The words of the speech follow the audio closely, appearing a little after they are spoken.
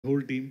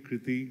whole team,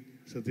 Krithi,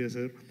 Satya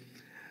sir.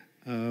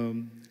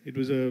 It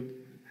was a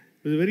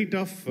very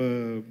tough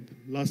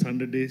last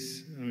 100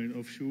 days. I mean,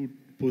 of shoot,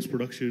 post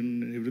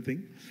production,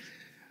 everything.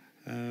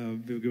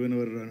 We've given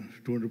our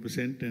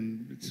 200%,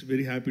 and it's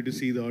very happy to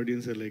see the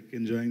audience are like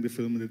enjoying the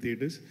film in the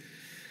theaters.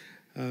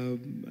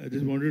 I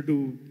just wanted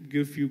to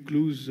give a few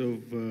clues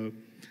of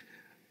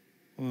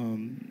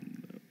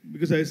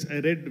because I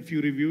read a few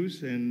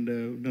reviews,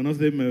 and none of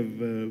them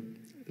have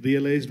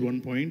realized one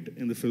point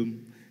in the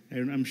film.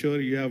 And I'm sure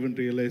you haven't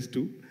realized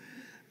too.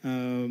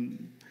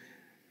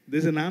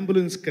 There's an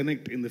ambulance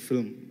connect in the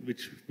film,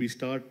 which we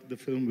start the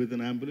film with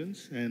an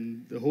ambulance,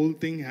 and the whole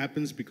thing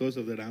happens because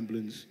of that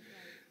ambulance.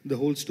 The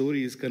whole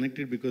story is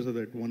connected because of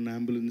that one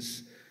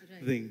ambulance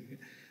thing,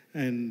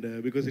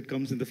 and because it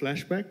comes in the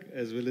flashback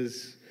as well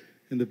as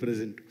in the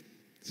present.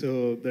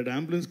 So that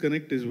ambulance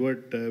connect is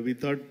what we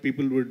thought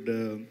people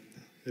would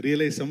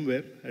realize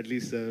somewhere, at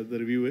least the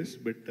reviewers,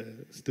 but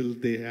still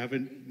they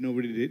haven't,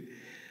 nobody did.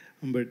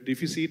 But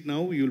if you see it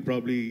now, you'll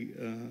probably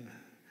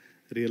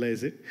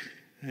realize it.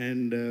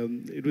 And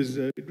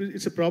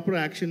it's a proper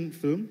action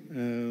film.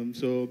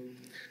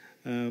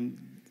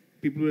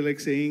 People were like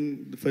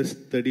saying the first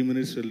 30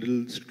 minutes were a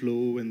little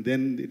slow and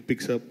then it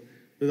picks up.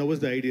 So that was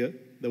the idea.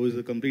 That was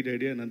the complete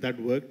idea, and that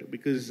worked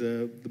because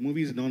the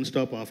movie is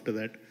non-stop after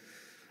that.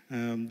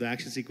 The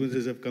action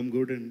sequences have come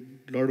good and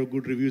a lot of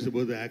good reviews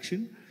about the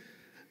action.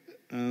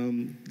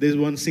 There's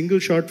one single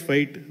shot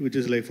fight which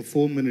is like for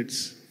 4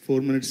 minutes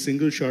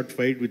single shot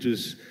fight, which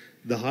is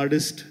the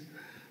hardest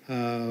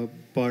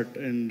part,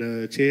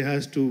 and Che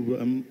has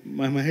to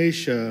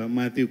Mahesh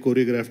Matthew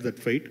choreographed that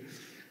fight,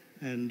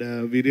 and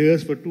we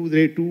rehearsed for 3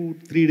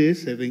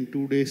 days, I think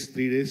 2 days,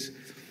 3 days,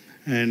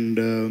 and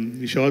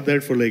we shot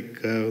that for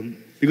like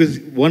because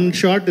one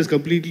shot is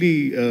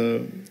completely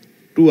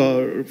 2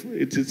 hours.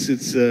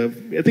 It's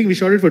I think we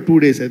shot it for 2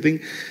 days. I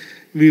think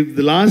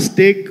the last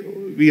take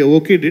we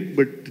okayed it,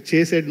 but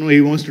Che said no,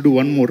 he wants to do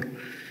one more.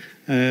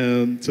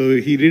 So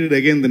he did it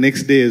again the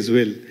next day as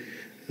well.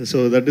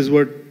 So that is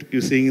what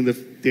you're seeing in the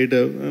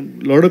theater.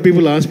 A lot of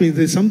people ask me,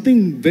 there's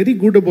something very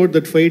good about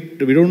that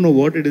fight. We don't know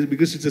what it is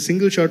because it's a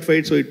single shot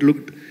fight, so it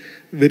looked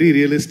very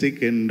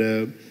realistic, and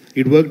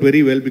it worked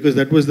very well because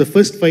that was the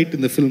first fight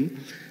in the film.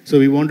 So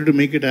we wanted to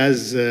make it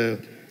as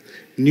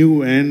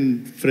new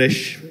and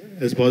fresh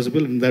as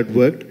possible, and that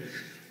worked.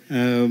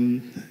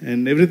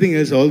 And everything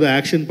else, all the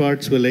action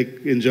parts were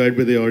like enjoyed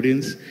by the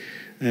audience.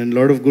 And a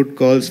lot of good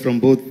calls from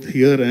both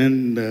here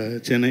and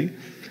Chennai.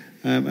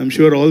 I'm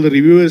sure all the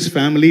reviewers'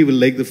 family will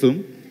like the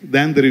film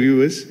than the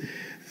reviewers.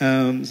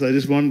 So I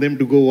just want them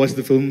to go watch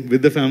the film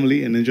with the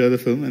family and enjoy the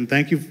film. And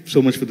thank you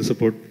so much for the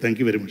support. Thank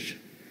you very much.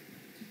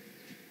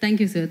 Thank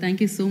you, sir.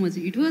 Thank you so much.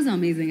 It was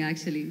amazing,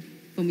 actually.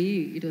 For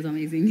me, it was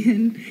amazing.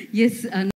 And yes.